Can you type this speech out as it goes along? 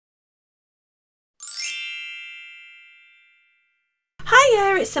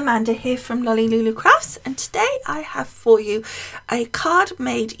Hiya, it's Amanda here from Lolli Lulu Crafts, and today I have for you a card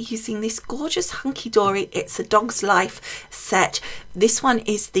made using this gorgeous Hunkydory It's a Dog's Life set. This one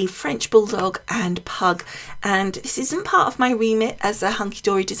is the French Bulldog and Pug, and this isn't part of my remit as a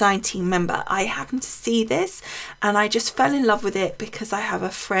Hunkydory design team member. I happened to see this and I just fell in love with it because I have a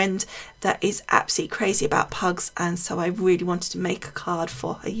friend that is absolutely crazy about pugs, and so I really wanted to make a card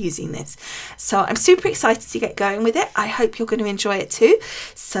for her using this. So I'm super excited to get going with it. I hope you're going to enjoy it too.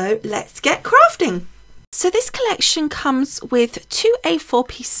 So let's get crafting. So this collection comes with 2 A4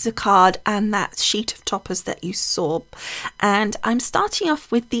 pieces of card and that sheet of toppers that you saw. And I'm starting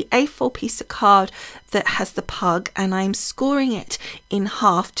off with the A4 piece of card that has the pug, and I'm scoring it in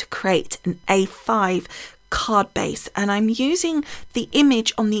half to create an A5 card base, and I'm using the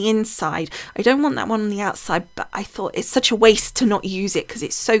image on the inside. I don't want that one on the outside, but I thought it's such a waste to not use it because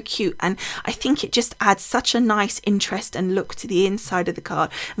it's so cute, and I think it just adds such a nice interest and look to the inside of the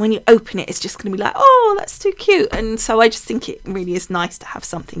card. And when you open it, it's just going to be like, oh, that's too cute. And so I just think it really is nice to have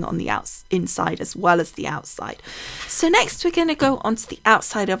something on the inside as well as the outside. So next we're going to go onto the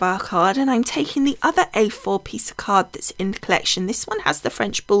outside of our card, and I'm taking the other A4 piece of card that's in the collection. This one has the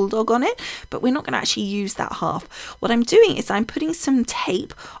French Bulldog on it, but we're not going to actually use that half. What I'm doing is I'm putting some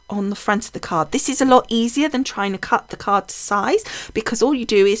tape on the front of the card. This is a lot easier than trying to cut the card to size, because all you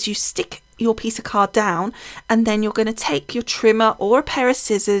do is you stick your piece of card down, and then you're going to take your trimmer or a pair of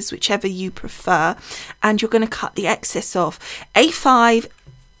scissors, whichever you prefer, and you're going to cut the excess off. A5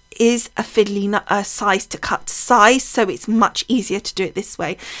 is a fiddly size to cut to size, so it's much easier to do it this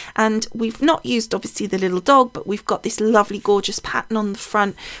way. And we've not used obviously the little dog, but we've got this lovely gorgeous pattern on the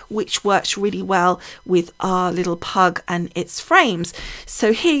front which works really well with our little pug and its frames.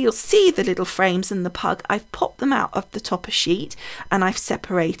 So here you'll see the little frames and the pug. I've popped them out of the topper sheet and I've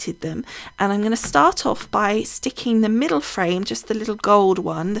separated them, and I'm going to start off by sticking the middle frame, just the little gold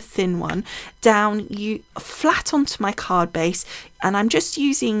one, the thin one, down flat onto my card base. And I'm just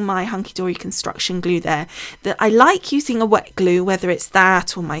using my Hunkydory construction glue there. That I like using a wet glue, whether it's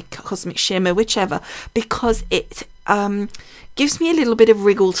that or my Cosmic Shimmer, whichever, because it gives me a little bit of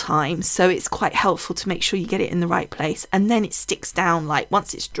wriggle time, so it's quite helpful to make sure you get it in the right place, and then it sticks down. Like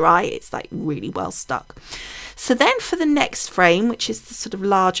once it's dry, it's like really well stuck. So then for the next frame, which is the sort of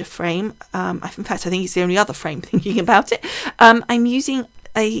larger frame, in fact I think it's the only other frame thinking about it, I'm using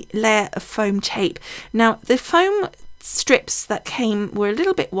a layer of foam tape. Now the foam strips that came were a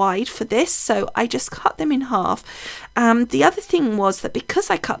little bit wide for this, so I just cut them in half. The other thing was that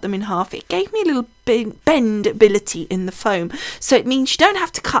because I cut them in half, it gave me a little bendability in the foam, so it means you don't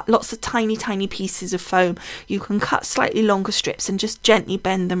have to cut lots of tiny pieces of foam. You can cut slightly longer strips and just gently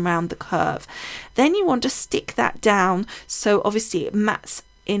bend them round the curve. Then you want to stick that down so obviously it mats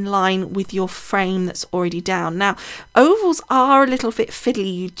in line with your frame that's already down. Now ovals are a little bit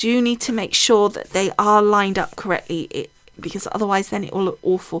fiddly. You do need to make sure that they are lined up correctly, because otherwise then it will look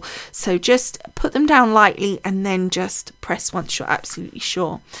awful. So just put them down lightly and then just press once you're absolutely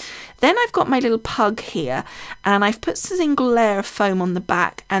sure. Then I've got my little pug here, and I've put a single layer of foam on the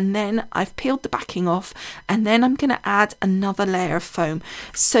back, and then I've peeled the backing off, and then I'm going to add another layer of foam,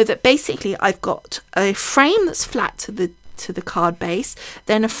 so that basically I've got a frame that's flat to the card base,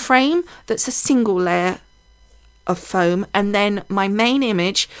 then a frame that's a single layer of foam, and then my main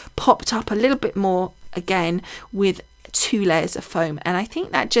image popped up a little bit more again with 2 layers of foam. And I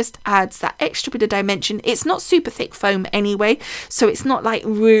think that just adds that extra bit of dimension. It's not super thick foam anyway, so it's not like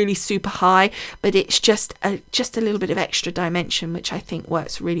really super high, but it's just a little bit of extra dimension, which I think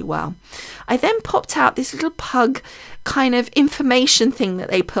works really well. I then popped out this little pug kind of information thing that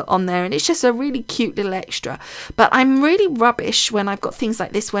they put on there, and it's just a really cute little extra. But I'm really rubbish when I've got things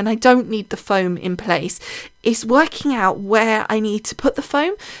like this, when I don't need the foam in place, is working out where I need to put the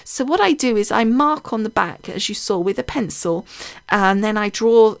foam. So what I do is I mark on the back, as you saw, with a pencil, and then I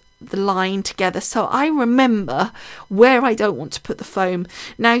draw the line together so I remember where I don't want to put the foam.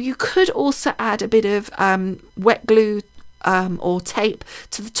 Now you could also add a bit of wet glue or tape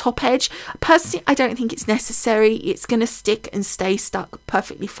to the top edge. Personally, I don't think it's necessary. It's going to stick and stay stuck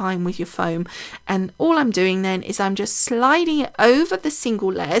perfectly fine with your foam. And all I'm doing then is I'm just sliding it over the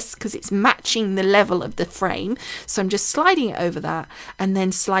single layers, because it's matching the level of the frame. So I'm just sliding it over that, and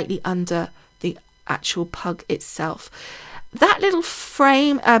then slightly under the actual pug itself. That little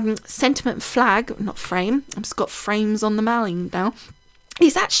frame, sentiment flag, not frame, I've just got frames on the mailing now,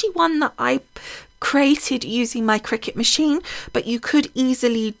 is actually one that I created using my Cricut machine, but you could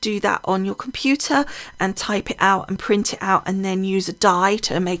easily do that on your computer and type it out and print it out and then use a die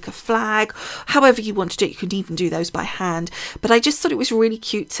to make a flag. However you want to do it, you could even do those by hand. But I just thought it was really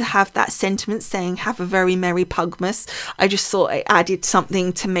cute to have that sentiment saying have a very merry pugmas. I just thought I added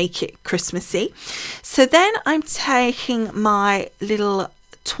something to make it Christmassy. So then I'm taking my little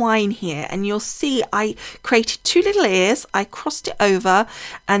twine here, and you'll see I created 2 little ears. I crossed it over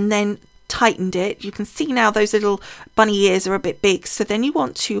and then tightened it. You can see now those little bunny ears are a bit big, so then you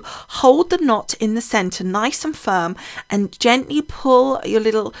want to hold the knot in the center nice and firm and gently pull your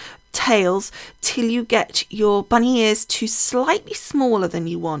little tails till you get your bunny ears to slightly smaller than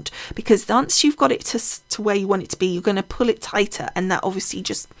you want, because once you've got it to where you want it to be, you're going to pull it tighter, and that obviously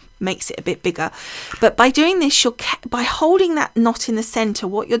just makes it a bit bigger. But by doing this, by holding that knot in the center,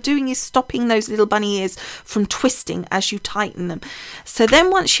 what you're doing is stopping those little bunny ears from twisting as you tighten them. So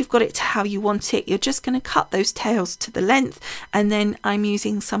then once you've got it to how you want it, you're just going to cut those tails to the length, and then I'm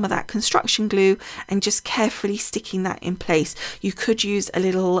using some of that construction glue and just carefully sticking that in place. You could use a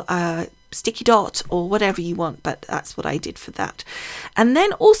little sticky dot or whatever you want, but that's what I did for that. And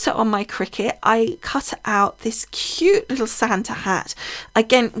then also on my Cricut, I cut out this cute little Santa hat.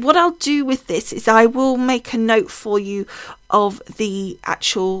 Again, what I'll do with this is I will make a note for you of the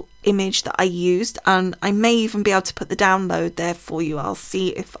actual image that I used, and I may even be able to put the download there for you. I'll see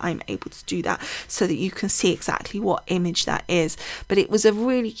if I'm able to do that so that you can see exactly what image that is. But it was a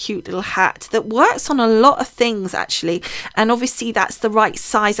really cute little hat that works on a lot of things actually, and obviously that's the right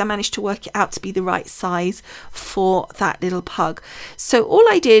size. I managed to work it out to be the right size for that little pug. So all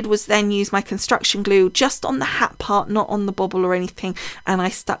I did was then use my construction glue just on the hat part, not on the bobble or anything, and I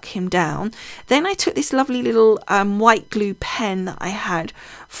stuck him down. Then I took this lovely little white glue pen that I had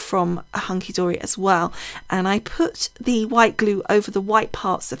from a Hunkydory as well, and I put the white glue over the white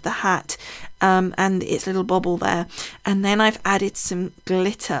parts of the hat and its little bobble there, and then I've added some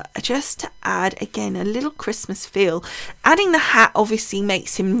glitter just to add again a little Christmas feel. Adding the hat obviously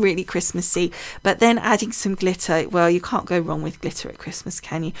makes him really Christmassy, but then adding some glitter, well, you can't go wrong with glitter at Christmas,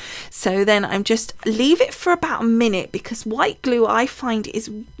 can you? So then I'm just leave it for about a minute, because white glue I find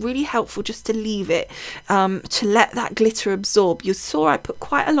is really helpful just to leave it to let that glitter absorb. You saw I put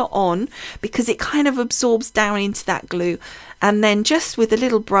quite a lot on because it kind of absorbs down into that glue, and then just with a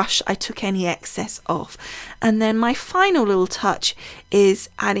little brush I took any excess off. And then my final little touch is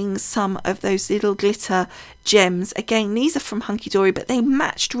adding some of those little glitter gems. Again, these are from Hunkydory, but they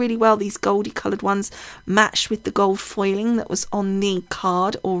matched really well. These goldy coloured ones matched with the gold foiling that was on the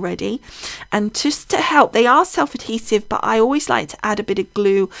card already. And just to help, they are self-adhesive, but I always like to add a bit of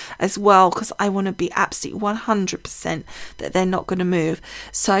glue as well, because I want to be absolutely 100% that they're not going to move.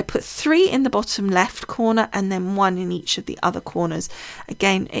 So I put 3 in the bottom left corner and then 1 in each of the other corners.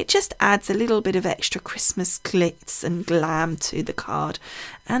 Again, it just adds a little bit of extra Christmas glitz and glam to the card.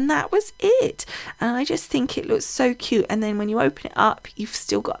 And that was it. And I just think it looks so cute. And then when you open it up, you've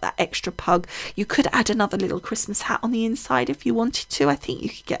still got that extra pug. You could add another little Christmas hat on the inside if you wanted to. I think you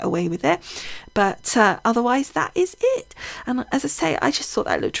could get away with it. But otherwise, that is it. And as I say, I just thought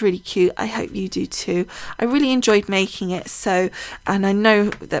that looked really cute. I hope you do too. I really enjoyed making it. So, and I know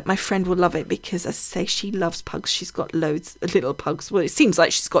that my friend will love it because, as I say, she loves pugs. She's got loads of little pugs. Well, it seems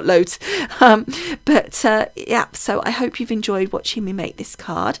like she's got loads. Yeah, so I hope you've enjoyed watching me make this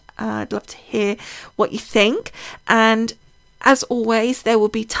card. I'd love to hear what you think. And as always, there will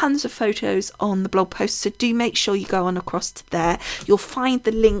be tons of photos on the blog post, so do make sure you go on across to there. You'll find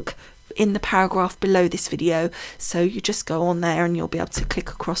the link in the paragraph below this video, so you just go on there and you'll be able to click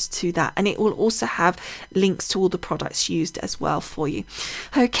across to that, and it will also have links to all the products used as well for you.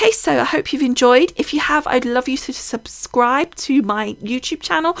 Okay, so I hope you've enjoyed. If you have, I'd love you to subscribe to my YouTube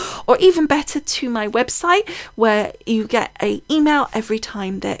channel, or even better, to my website, where you get an email every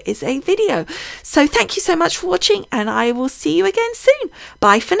time there is a video. So thank you so much for watching, and I will see you again soon.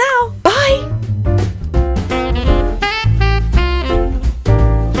 Bye for now. Bye.